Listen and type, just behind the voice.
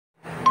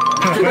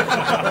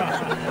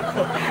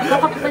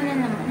Bakap pa na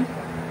naman.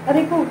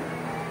 Aray ko.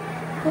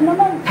 Ito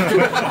naman.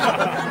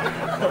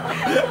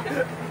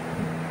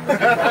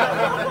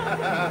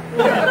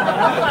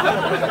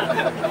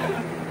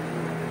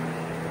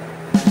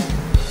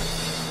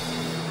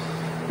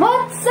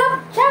 What's up,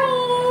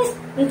 Chinese?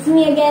 It's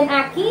me again,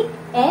 Aki,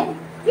 and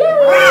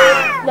Chloe.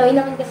 Chloe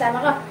naman kasama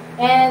ko.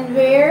 And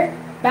we're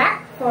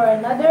back for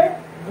another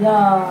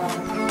vlog.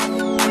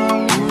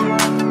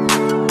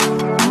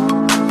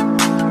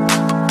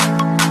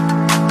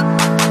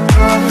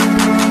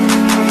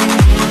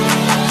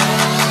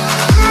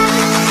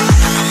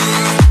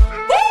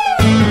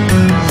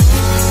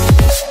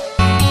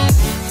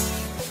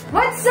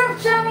 What's up,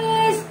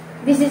 Chinese?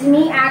 This is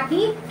me,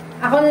 Aki.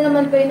 Ako na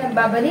naman po yung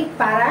nagbabalik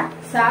para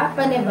sa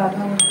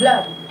panibagong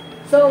vlog.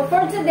 So,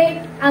 for today,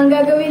 ang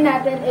gagawin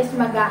natin is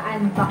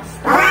mag-unbox.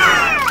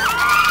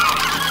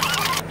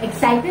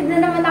 Excited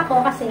na naman ako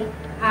kasi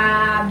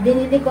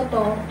binili ko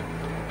to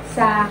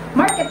sa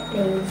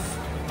marketplace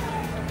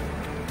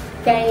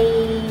kay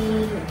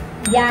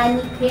Yani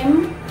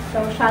Kim.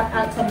 So, shout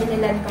out sa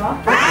binilan ko.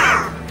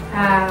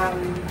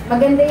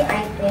 Maganda yung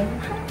item.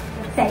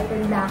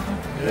 Excited na ako.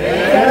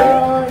 So,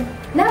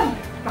 love,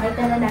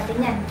 pakita na natin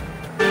yan.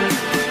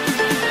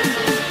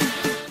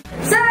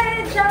 So,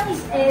 ayun,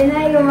 Chunkies,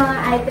 na yung mga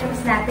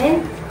items natin.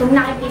 Kung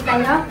nakikita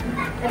nyo,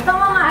 itong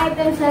mga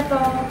items na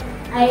to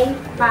ay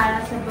para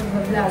sa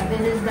pag-vlog.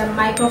 This is the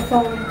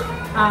microphone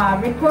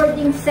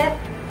recording set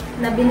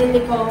na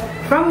binili ko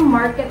from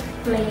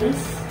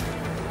marketplace.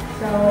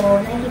 So,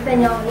 nakikita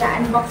nyo,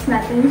 i-unbox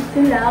natin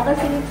sila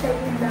kasi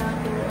excited na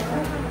ako.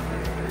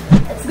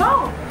 Let's go!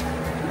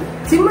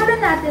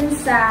 Simulan natin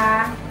sa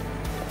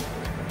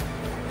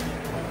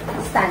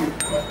stand.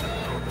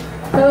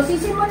 So,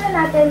 sisimulan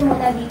natin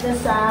muna dito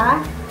sa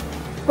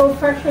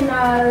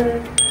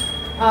professional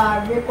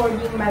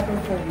recording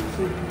microphone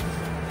series.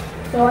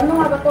 So, ano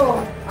nga ba to?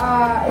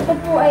 Ito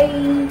po ay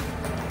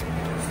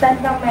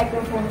stand ng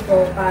microphone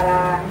ko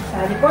para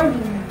sa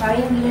recording, para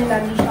hindi nyo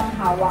lagi siyang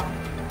hawak.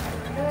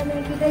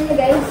 Nakikita nyo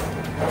guys,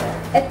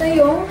 ito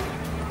yung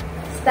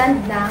stand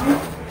ng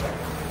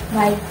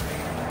mic.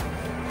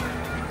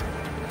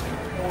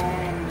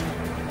 Ayan.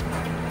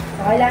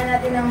 So, kailangan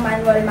natin ng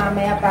manual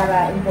mamaya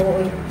para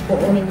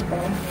buuhin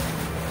ito.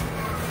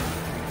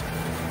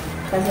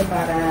 Kasi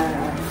para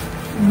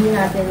hindi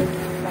natin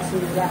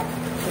masira.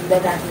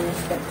 Sundan natin yung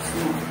steps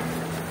niya.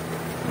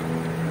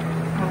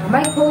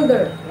 Mic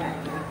holder. Yan,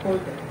 mic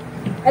holder.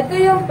 Ito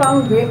yung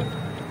pang grip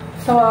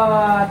sa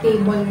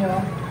table nyo.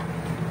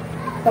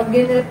 Pag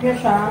ginrip nyo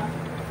siya,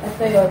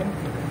 ito yun.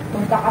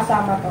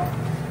 Magkakasama to.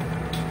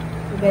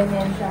 So,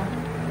 ganyan siya.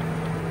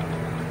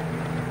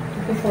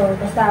 Ito sure.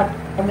 Basta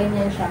pag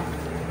ganyan siya.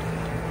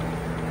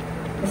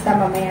 Basta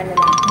mamaya na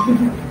lang.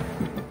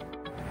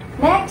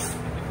 Next!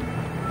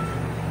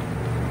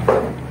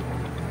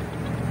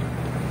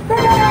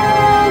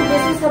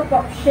 This is a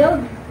pop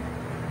shield.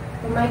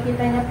 Kung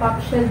makikita niya,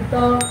 pop shield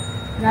to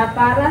na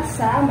para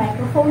sa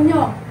microphone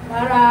nyo.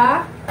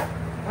 Para,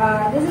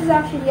 this is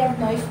actually a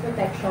noise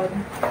protection.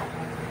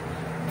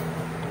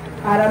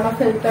 Para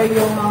ma-filter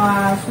yung mga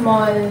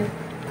small,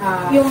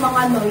 yung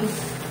mga noise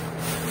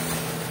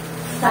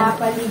sa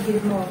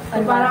paligid mo. So,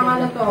 parang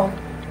ano to,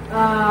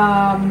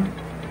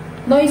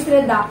 noise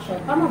reduction.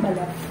 Tama ba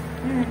lang?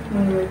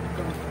 Yung word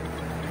ko.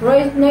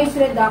 Noise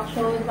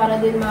reduction para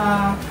din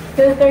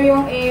ma-filter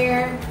yung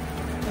air.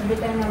 Every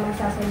time na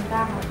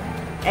magsasalita ka.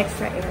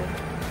 Extra air.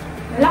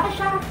 Malaki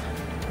siya.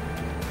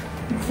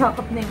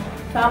 Sakop na yung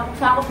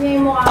Sakop niya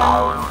yung mukha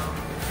mo.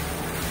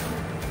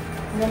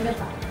 Ganda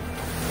pa.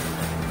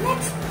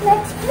 Next!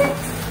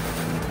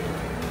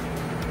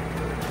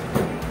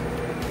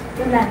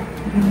 Ito na.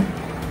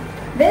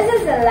 This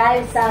is a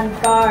live sound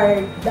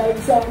card.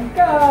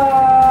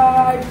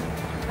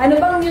 Ano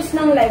bang use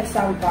ng live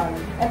sound card?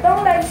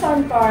 Itong live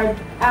sound card,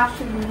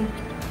 actually,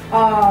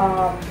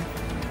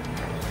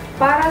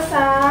 para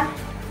sa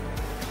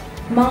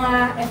mga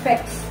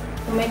effects.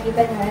 Kung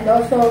makikita nyo. And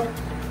also,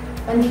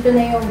 andito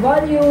na yung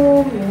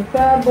volume, yung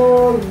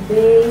treble, yung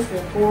bass,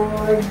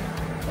 record,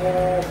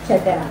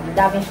 etc.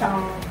 Madami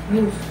siyang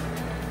use.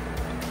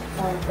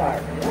 Sound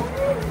card.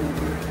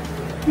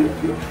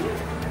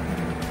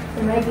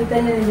 Kung makikita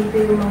nyo, dito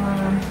yung mga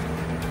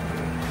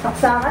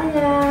saksakan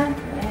niya.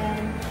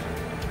 And,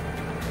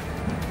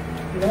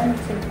 yun,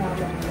 safe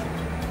naman.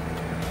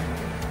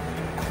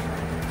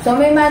 So,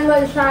 may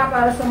manual siya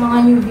para sa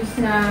mga newbies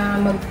na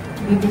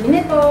magbibili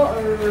nito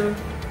or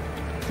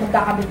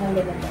magkakabit ng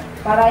ganito.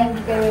 Para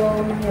hindi kayo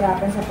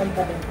mahirapan sa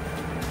pagkabit.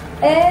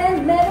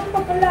 And, meron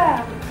pa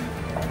pala.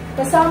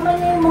 Kasama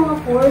niya yung mga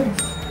cords.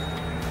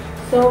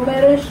 So,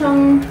 meron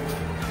siyang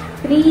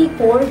 3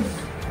 cords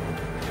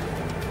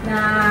na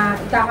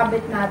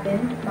ikakabit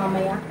natin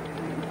mamaya.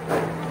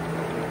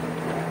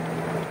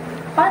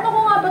 Paano ko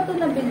nga ba ito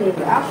nabili?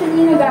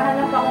 Actually,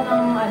 naghahanap ako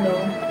ng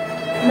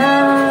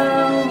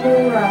ng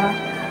mura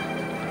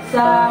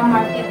sa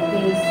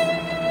marketplace.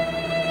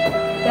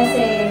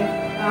 Kasi,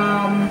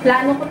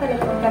 plano ko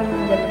talaga magkaroon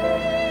ng ganito.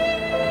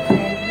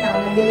 And,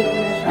 nabili ko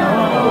na siya.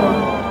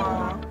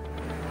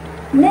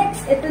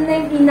 Next, ito na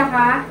yung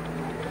pinaka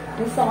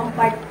gusto kong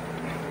part.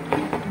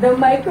 The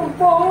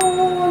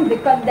microphone! The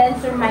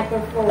condenser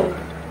microphone.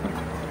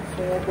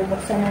 So,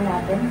 bubuksan na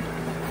natin.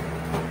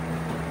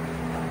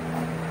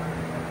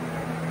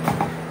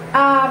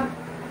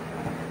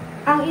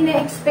 Ang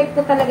ina-expect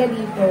ko talaga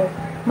dito,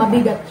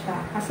 mabigat siya.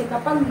 Kasi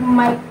kapag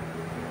mic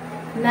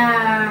na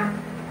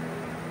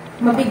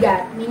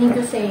mabigat, meaning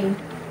to say,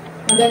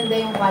 maganda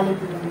yung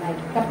quality ng mic.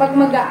 Kapag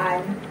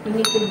magaan,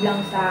 tinipid lang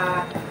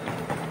sa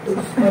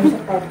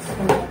parts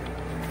ko.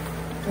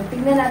 So,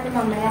 tignan natin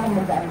mamaya kung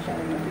magaan siya.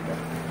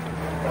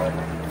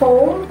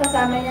 Foam,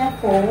 kasama niya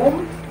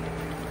foam.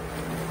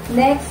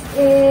 Next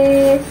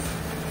is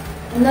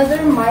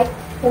another mic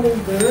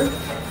holder.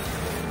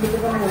 Dito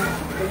ko na.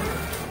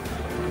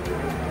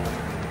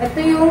 Ito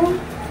yung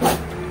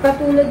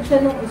katulad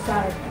siya nung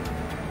isa.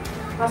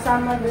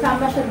 Kasama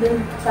siya dun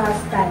sa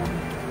stand.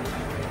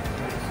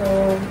 So,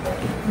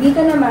 dito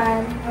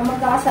naman, ang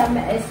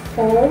magkakasama is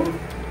foam.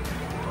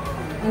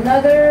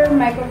 Another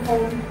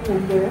microphone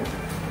holder.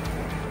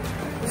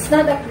 It's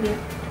not a clip.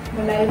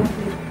 Wala yung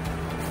clip.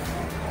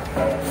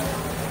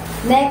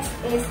 Next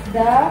is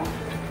the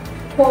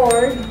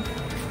cord.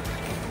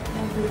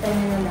 Nakita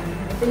niyo naman.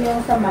 Ito yung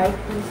sa mic.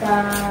 Yung sa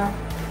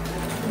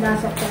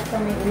nasaksak sa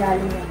may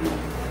ilalim ng mic.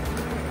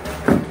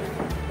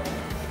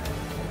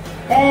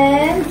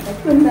 And,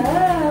 ito na.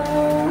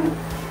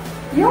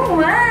 Yung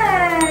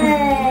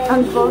mic!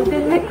 Ang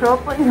golden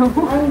microphone.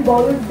 Ang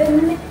golden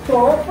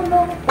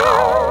microphone.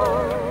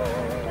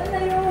 Ano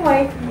yung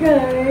mic,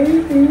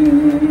 guys?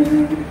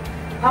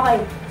 Okay.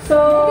 So,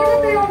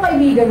 ganito yung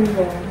kaibigan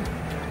ko.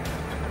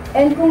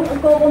 And kung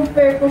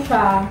i-compare ko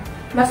siya,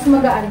 mas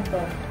magaan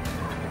to.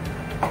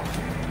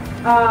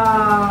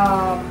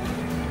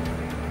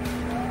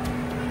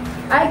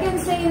 I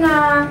can say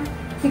na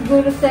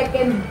siguro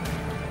second.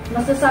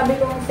 Masasabi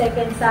kong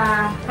second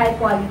sa high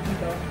quality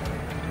to.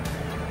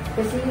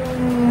 Kasi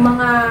yung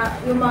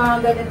mga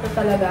ganito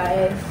talaga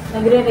is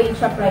nagre-range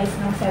sa price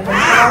ng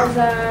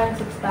 7,000,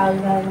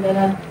 6,000,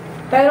 gano'n.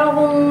 Pero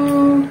kung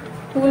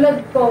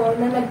tulad ko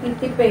na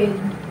nagtitipid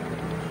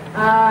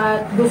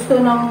at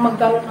gusto nang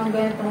magkaroon ng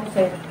ganitong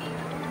set,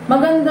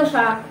 maganda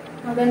siya.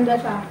 Maganda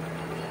siya.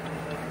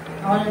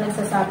 Ako na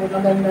nagsasabi,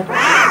 maganda to.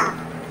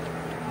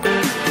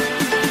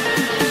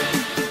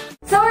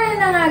 So,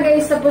 ayun na nga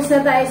guys, tapos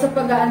na tayo sa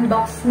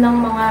pag-unbox ng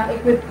mga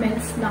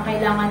equipments na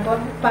kailangan ko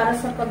para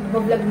sa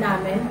pag-vlog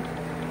namin.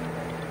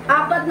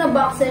 4 na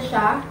boxes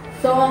siya.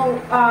 So,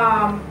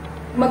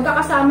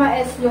 magkakasama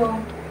is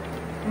yung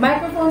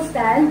microphone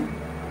stand,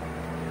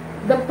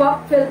 the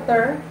pop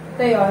filter,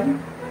 ito yun,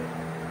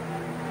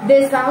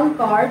 the sound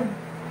card,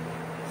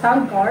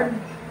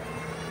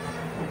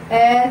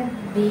 and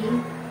the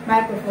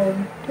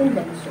microphone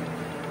condenser.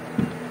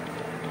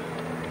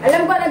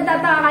 Alam ko,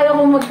 nagtataka kayo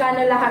kung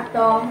magkano lahat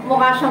to.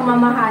 Mukha siyang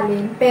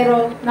mamahalin.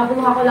 Pero,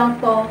 nakuha ko lang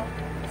to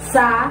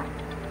sa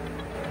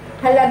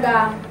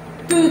halagang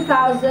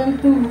 2,200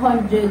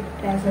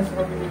 pesos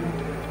only.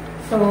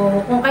 So,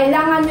 kung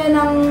kailangan nyo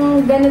ng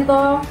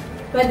ganito,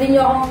 pwede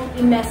nyo akong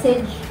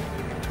i-message.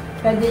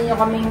 Pwede nyo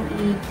kaming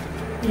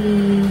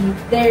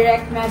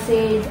i-direct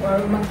message or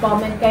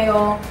mag-comment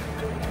kayo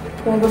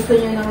kung gusto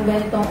nyo ng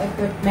ganitong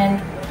equipment.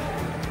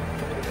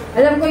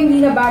 Alam ko, hindi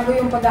na bago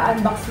yung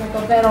pag-unbox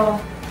nito, pero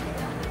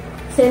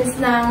since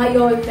na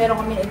ngayon,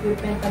 meron kami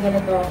equipment na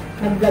ganito,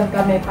 nag-vlog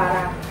kami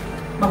para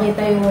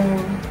makita yung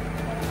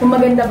kung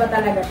maganda ba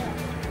talaga siya.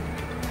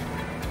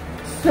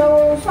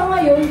 So, sa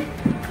ngayon,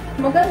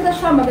 maganda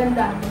siya.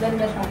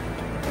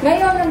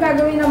 Ngayon, ang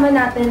gagawin naman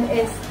natin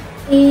is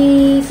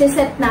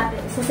i-set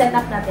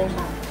up natin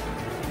siya.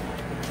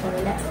 So,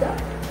 let's go.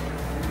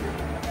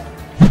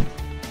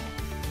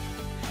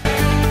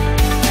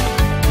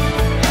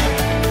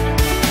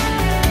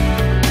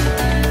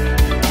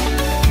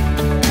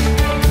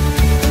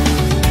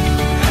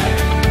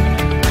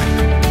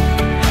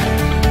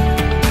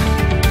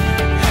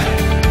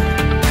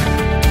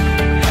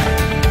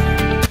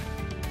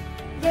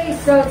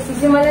 So,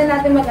 sisimulan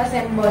natin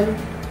mag-assemble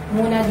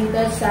muna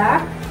dito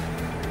sa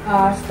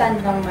stand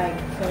ng mic.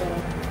 So,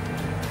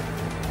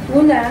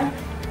 una,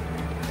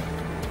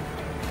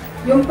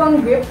 yung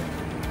pang-grip,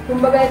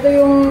 kumbaga ito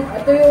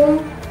yung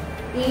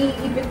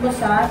iipit mo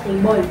sa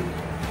table.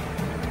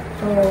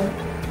 So,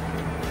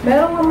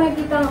 meron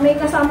kang may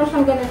kasama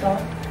siyang ganito,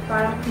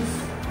 parang piece.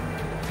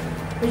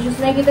 Which is,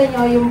 nakikita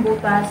nyo yung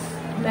butas,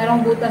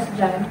 merong butas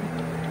dyan.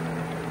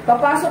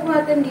 Papasok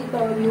natin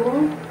dito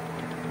yung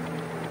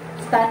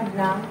stand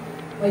lang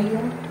o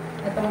yung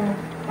itong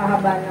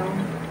pahaba ng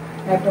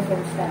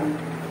microphone stand.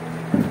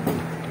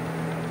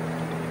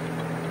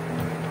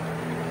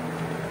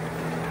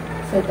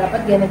 So,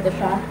 dapat ganito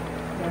siya.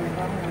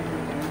 Ganito.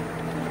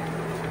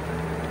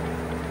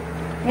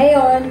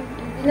 Ngayon,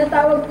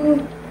 tinatawag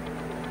kong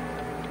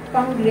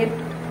pang-grip,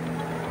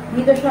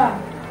 dito siya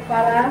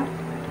para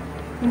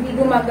hindi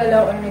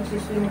gumagalaw or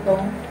nagsiswing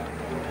tong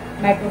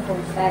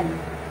microphone stand.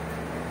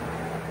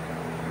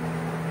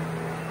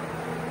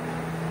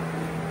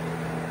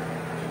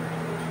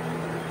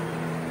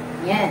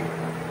 Yan.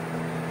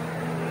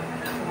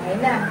 Okay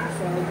na.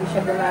 So, hindi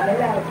siya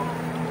gumagalaw.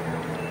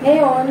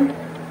 Ngayon,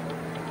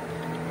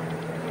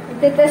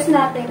 iti-test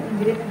natin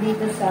i-grip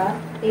dito sa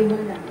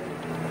table natin.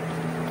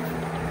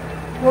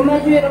 Kung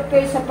medyo hirap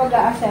kayo sa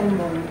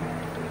pag-a-assemble,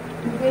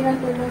 hindi kayo ng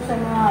tulong sa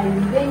mga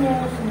kaibigan nyo,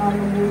 sa mga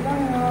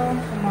magulang nyo,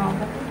 sa mga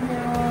kapatid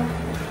nyo,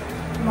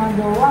 sa mga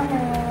gawa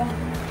nyo,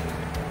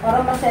 para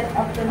ma-set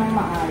up to ng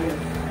maayos.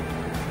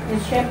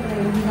 Kasi syempre,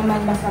 hindi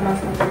naman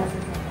basta-basta ito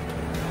masaset.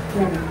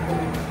 Yan.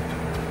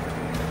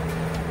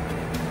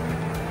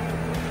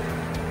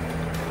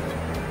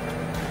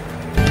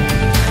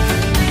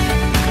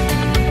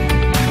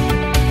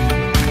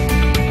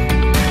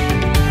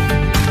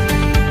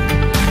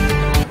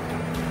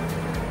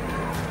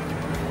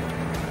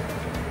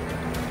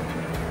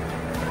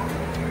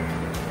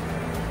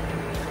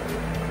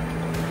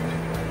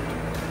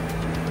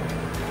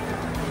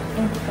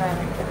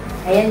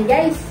 Ayan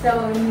guys, so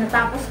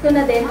natapos ko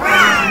na din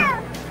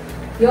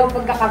yung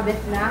pagkakabit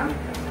ng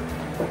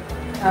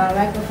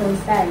microphone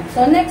stand.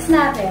 So next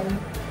natin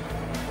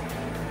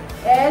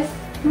is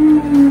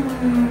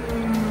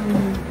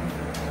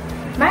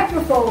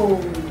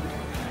microphone.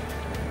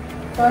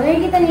 So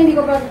nakikita niyo hindi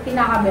ko pa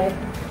kinakabit.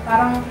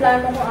 Parang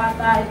plano ko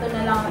ata ito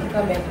na lang ang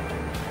ikabit.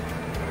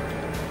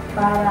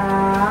 Para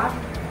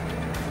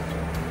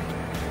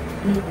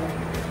dito.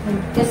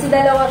 Kasi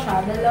dalawa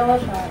siya.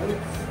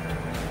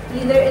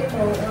 It's either ito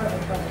or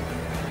ito.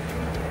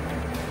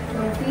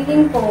 So,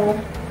 feeling ko,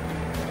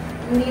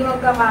 hindi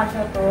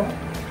magkakasya to.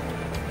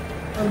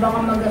 O baka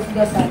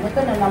magasgasan. Ito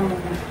na lang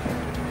muna.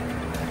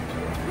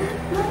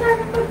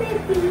 Magkano pa,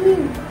 Betty?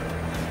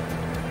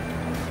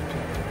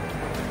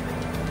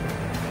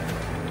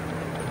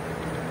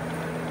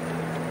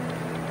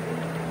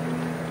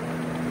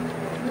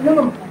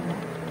 Yun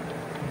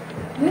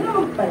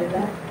naman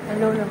pala.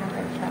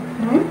 Nalulumagan siya.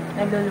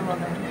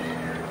 Nalulumagan.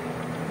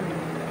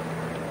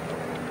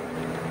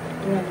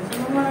 Yan.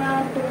 So,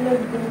 mga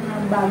tulad ko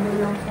na bago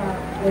lang sa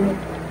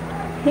ganito.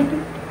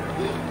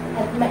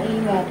 At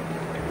maingat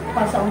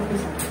pa sa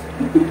umpisa.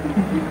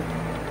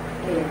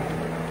 Ayan.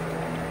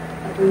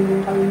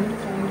 Patulong kayo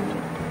minsan.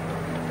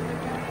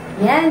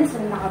 Yan. So,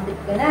 nakabit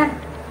ka na.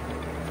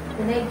 Ito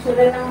na yung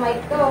tsura ng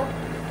mic ko.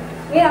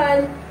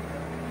 Ngayon,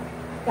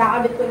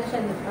 kakabit ko na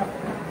siya dito.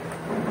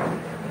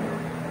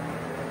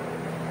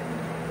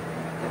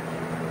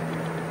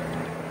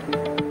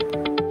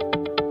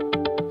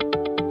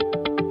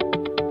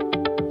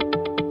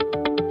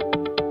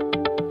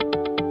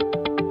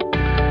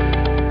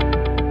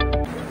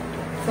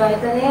 So,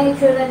 ito na yung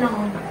itsura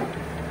ng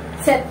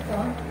set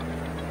ko.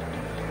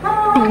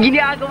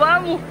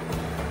 Ginagawa mo!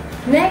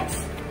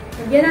 Next,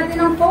 lagyan natin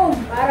ng foam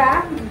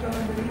para hindi ko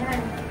madulihan.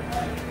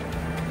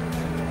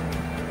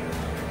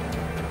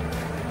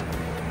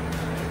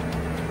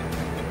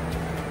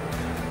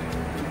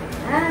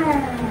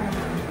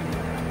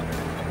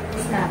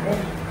 Tapos natin.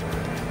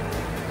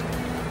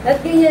 At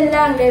ganyan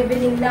lang,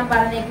 leveling lang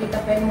para nakikita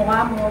pa yung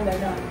mukha mo,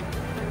 gano'n.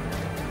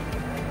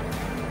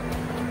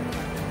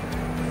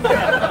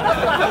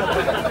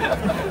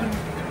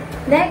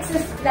 Next,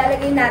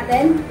 lalagay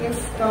natin is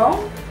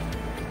itong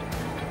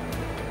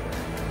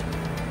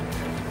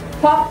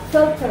pop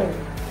filter.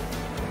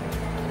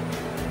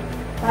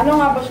 Paano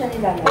nga ba siya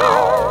nilalagay?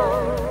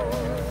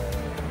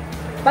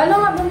 Paano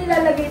nga ba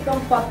nilalagay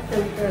itong pop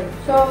filter?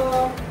 So,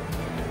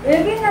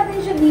 ilagay natin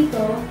siya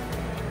dito.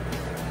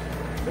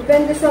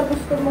 Depende sa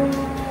gusto mong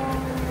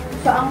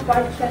saang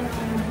part siya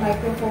ng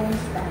microphone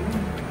stand.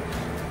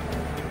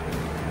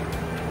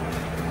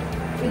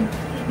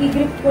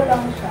 I-grip ko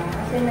lang siya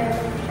kasi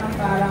meron siyang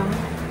parang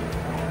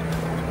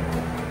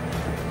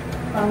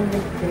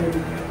pang-grip din.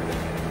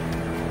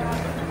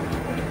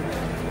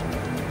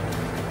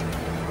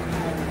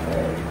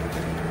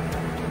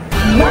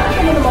 Bakit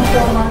ka naman po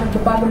mga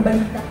nagbabagang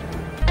balita?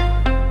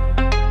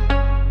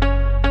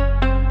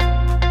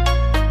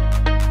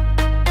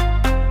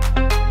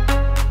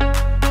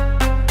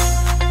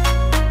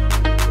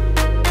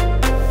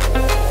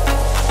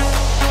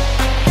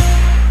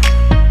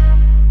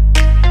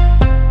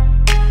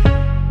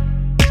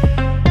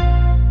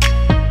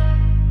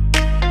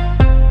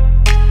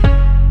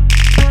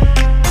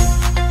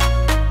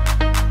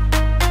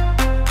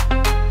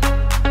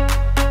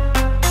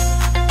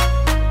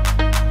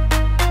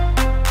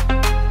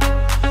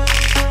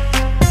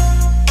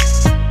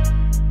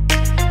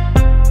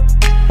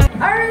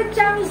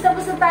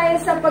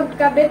 Sa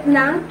pagkabit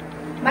ng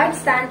mic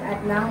stand at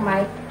ng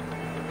mic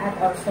at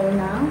also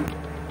ng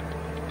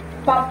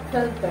pop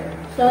filter.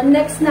 So,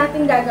 next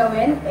natin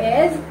gagawin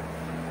is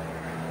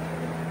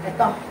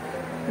ito.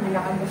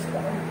 Nakagusto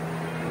ko.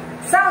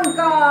 Sound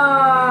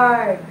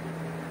card!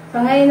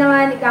 So, ngayon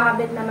naman,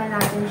 ikakabit naman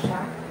natin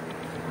siya.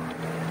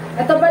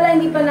 Ito pala,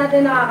 hindi pa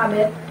natin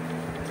nakakabit.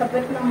 Sa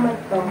puwet ng mic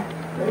to.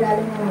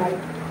 Ilalim ng mic.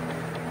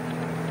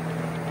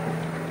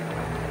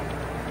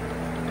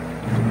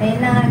 Ayun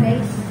na nga,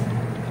 guys.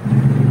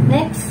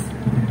 Next,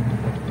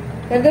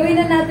 gagawin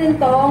na natin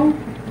tong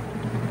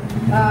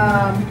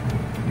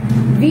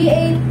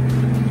V8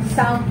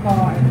 sound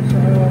card. So,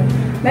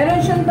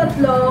 meron siyang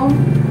tatlong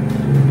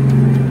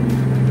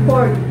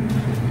port.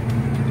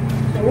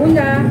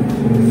 Una,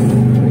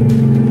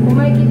 kung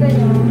makikita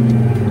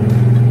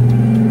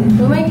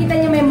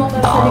nyo may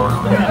motor sa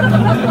likod.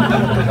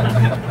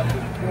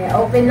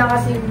 Open lang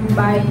kasi yung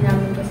bahay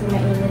namin kasi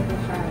mainit na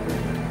siya.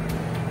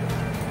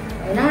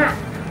 Ayun na nga,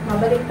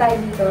 mabalik tayo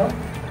dito.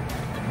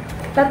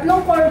 3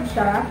 cord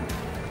siya.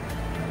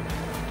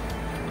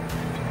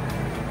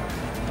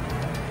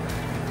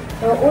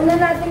 So, una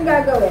natin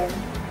gagawin,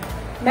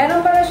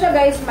 meron pala siya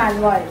guys,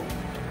 manual.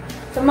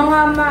 Sa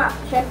mga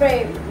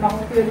syempre,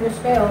 maku-curious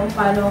kayo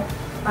paano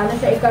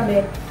siya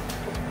ikabit.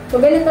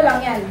 So, ganito lang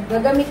yan.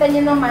 Gagamitan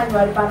nyo ng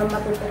manual para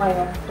matuto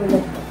kayo.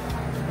 Tulad ko.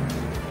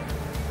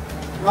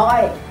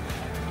 Okay.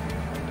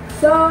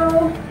 So,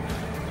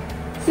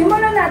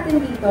 simulan natin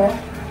dito.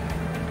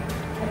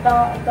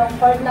 Itong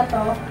cord na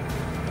to.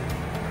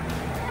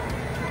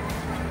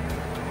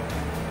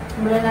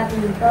 Simulan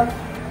natin dito.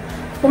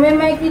 Kung may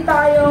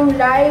makikita kayong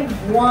live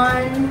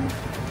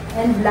 1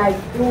 and live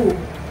 2.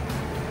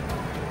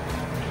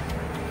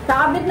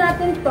 Kakabit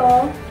natin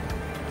to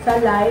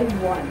sa live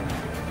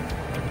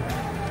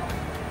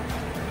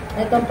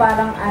 1. Ito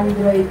parang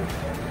Android.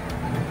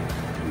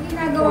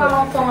 Ginagawa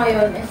ko to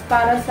ngayon is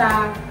para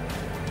sa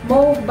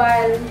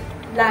mobile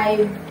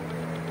live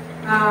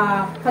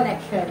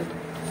connection.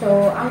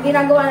 So, ang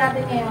ginagawa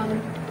natin ngayon,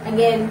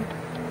 again,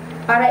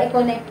 para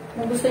i-connect,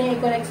 kung gusto nyo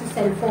i-connect sa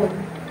cellphone.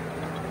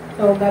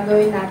 So,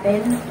 gagawin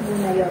natin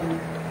muna yun.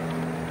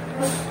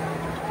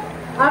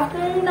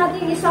 After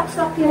natin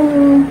isaksak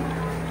yung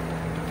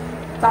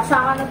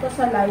saksakan na to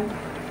sa live,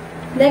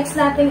 next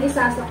natin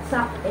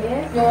isasaksak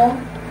is yung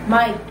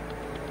mic.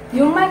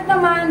 Yung mic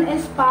naman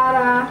is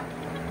para,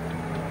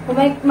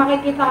 kung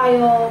makikita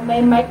kayo,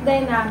 may mic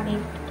dynamic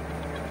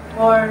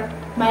or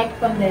mic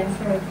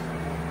condenser.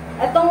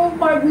 Itong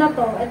cord na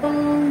to,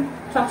 itong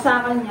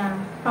saksakan niya,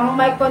 pang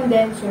mic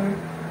condenser,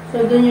 so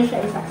doon nyo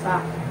siya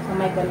isaksak sa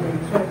mic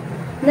condenser.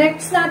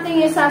 Next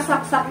natin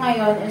isasaksak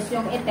ngayon is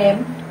yung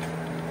item.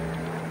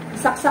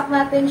 Isaksak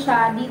natin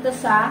siya dito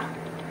sa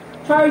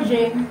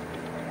charging.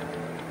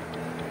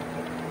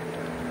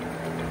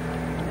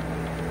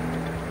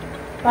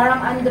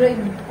 Parang Android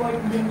port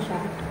din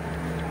siya.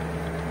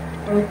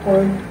 Or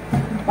cord.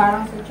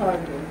 Parang sa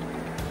charging.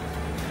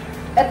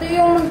 Ito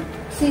yung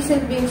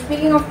magsisilbing,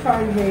 speaking of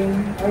charging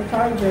or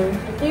charger,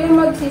 ito yung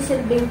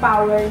magsisilbing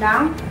power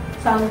ng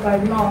sound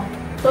card mo.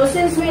 So,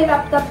 since may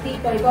laptop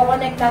dito,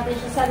 i-connect natin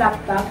siya sa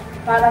laptop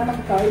para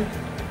mag-charge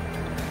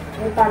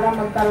o para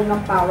magkaroon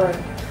ng power.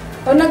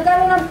 Kung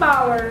nagkaroon ng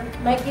power,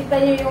 makikita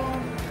nyo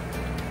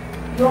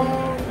yung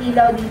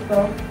ilaw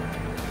dito.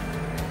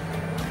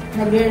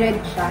 Nagre-red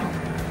siya.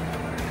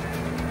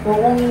 So,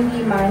 kung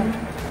hindi man,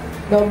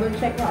 double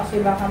check nyo kasi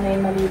baka may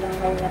mali lang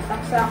kayo na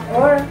saksak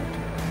or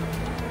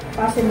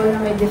possible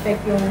na may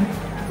defect yung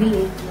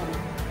V8 mo.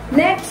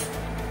 Next!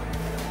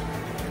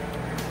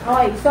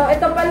 Okay, so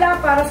ito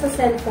pala para sa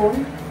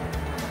cellphone.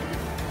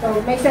 So,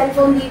 may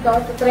cellphone dito.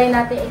 So, try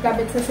natin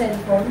ikabit sa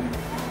cellphone.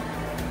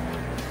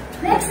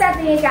 Next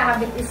natin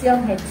ikakabit is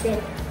yung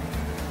headset.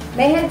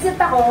 May headset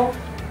ako.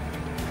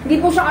 Hindi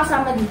po siya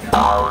kasama dito.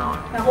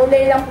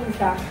 Nakulay lang po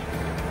siya.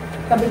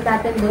 Kabit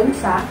natin dun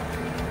sa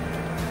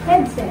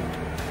headset.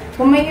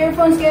 Kung may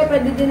earphones kayo,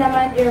 pwede din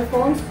naman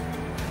earphones.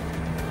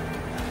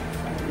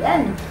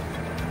 Yan.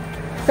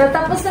 So,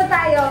 tapos na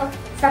tayo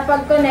sa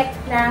pag-connect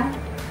ng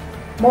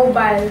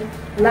mobile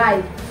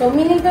live. So,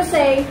 meaning to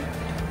say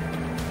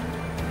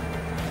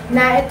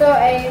na ito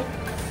ay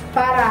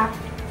para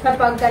sa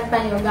pagkanta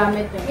nyo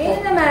gamit nyo.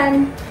 Ngayon naman,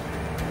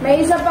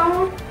 may isa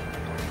pang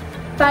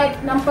type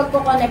ng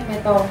pagkoconnect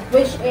nito,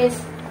 which is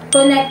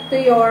connect to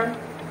your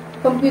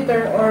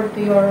computer or to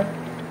your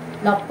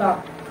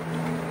laptop.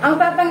 Ang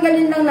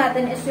tatanggalin lang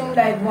natin is yung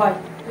live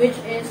 1, which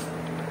is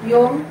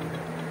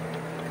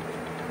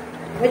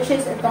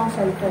itong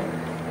cellphone.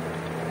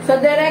 So,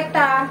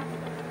 direkta,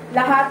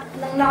 lahat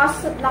ng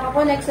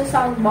nakakonect sa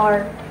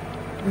soundbar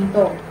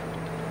dito.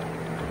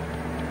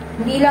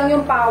 Hindi lang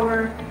yung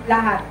power,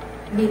 lahat.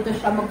 Dito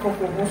siya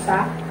magpupuko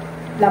sa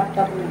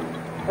laptop niyo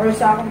or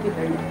sa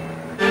computer niyo.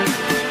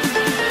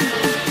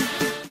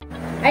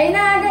 Ayun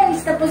na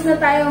guys, tapos na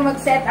tayong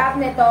mag-set up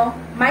nito,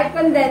 mic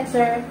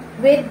condenser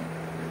with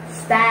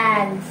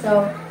stand.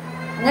 So,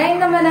 ngayon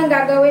naman ang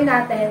gagawin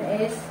natin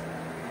is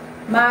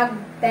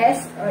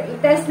mag-test or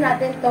i-test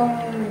natin tong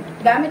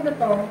gamit na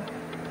to.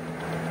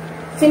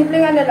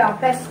 Simpleng ano lang,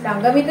 test lang.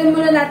 Gamitin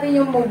muna natin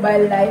yung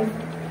mobile live.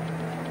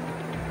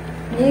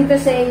 Meaning to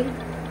say,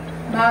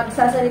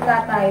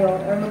 magsasalita tayo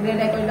or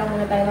magre-record lang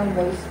muna tayo ng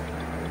voice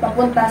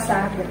papunta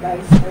sa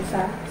device or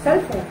sa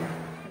cellphone.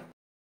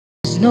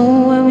 There's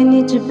nowhere we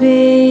need to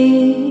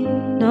be.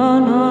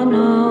 No, no,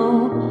 no.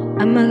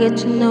 I'ma get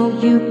to know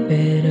you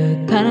better.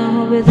 Kinda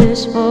hope with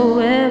this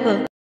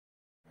forever.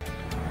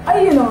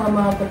 Ayun na nga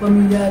mga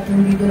kapamilya at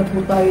nandito na po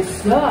tayo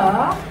sa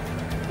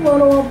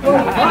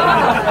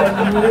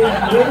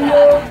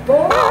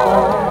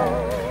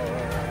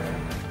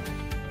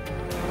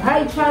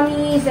Hi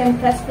chummies, I'm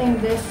testing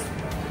this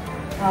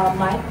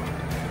mic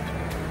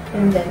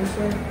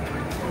condenser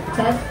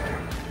test.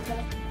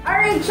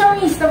 Alright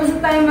chummies, tapos na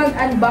tayo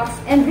mag-unbox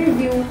and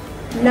review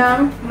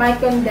ng my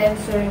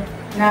condenser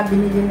na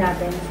binili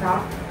natin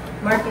sa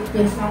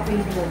marketplace ng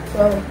Facebook.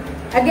 So,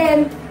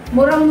 again,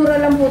 murang-mura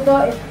lang po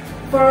to.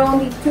 For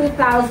only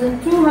 2,200,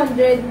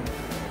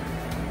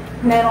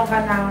 meron ka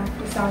ng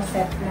isang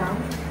set ng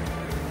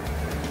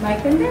my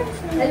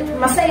condenser.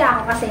 Masaya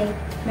ako kasi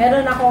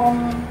meron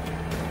akong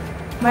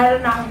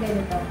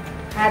ganito.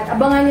 At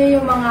abangan nyo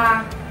yung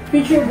mga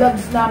future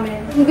vlogs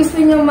namin. Kung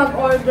gusto nyo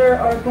mag-order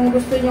or kung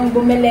gusto nyo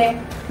bumili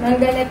ng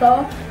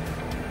ganito,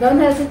 don't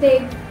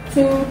hesitate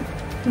to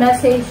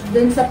message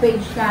dun sa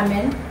page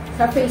namin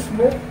sa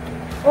Facebook.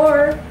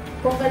 Or,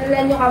 kung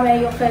kailan nyo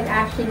kami, you can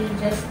actually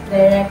just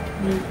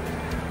directly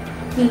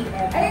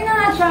PM. Ayun na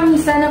nga, Chami.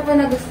 Sana po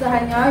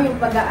nagustuhan nyo yung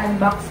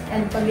pag-unbox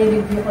and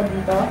pag-review ko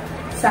dito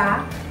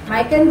sa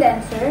my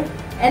condenser.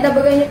 And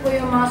abangan nyo po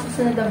yung mga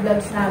susunod na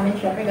vlogs namin.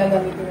 Siyempre,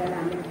 gagamitin na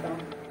namin ito.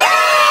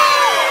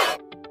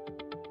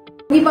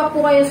 Hindi pa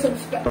po kayo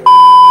subscribe.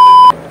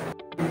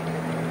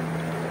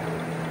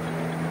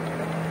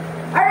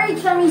 Alright,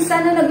 Chami.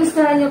 Sana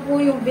nagustuhan nyo po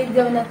yung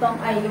video na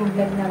tong yung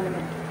vlog namin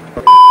na to.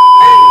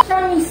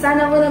 Chami,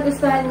 sana po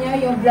nagustuhan nyo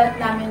yung vlog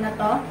namin na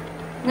to.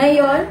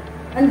 Ngayon,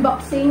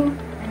 unboxing.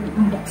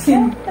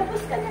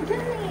 Tapos ka na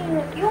dyan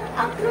eh. Yung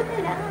upload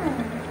na lang.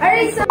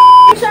 Alright, so,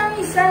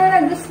 Chami,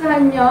 sana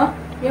nagustuhan nyo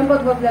yung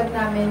pag-vlog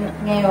namin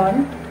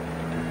ngayon.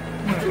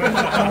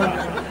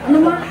 Ano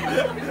ba?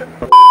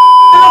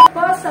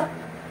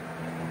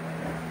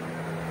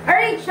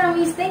 Alright,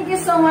 Chami, thank you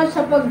so much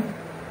sa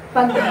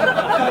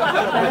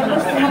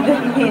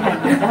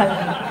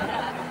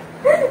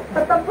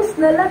patapos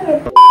na lang eh.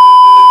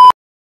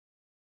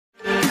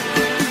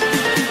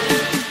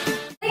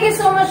 Thank you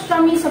so much,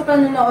 Chami, sa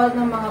panonood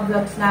ng mga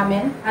vlogs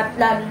namin. At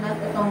lalo na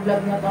itong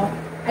vlog na to.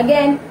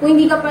 Again, kung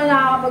hindi ka pa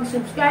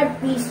nakakapag-subscribe,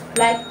 please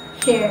like,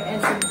 share, and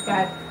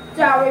subscribe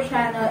to our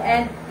channel.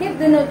 And hit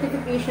the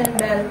notification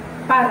bell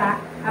para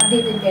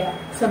updated kayo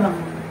sa mga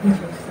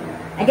videos.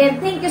 Again,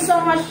 thank you so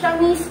much,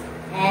 Chami.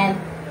 And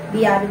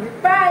be out of the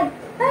pride.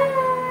 Bye!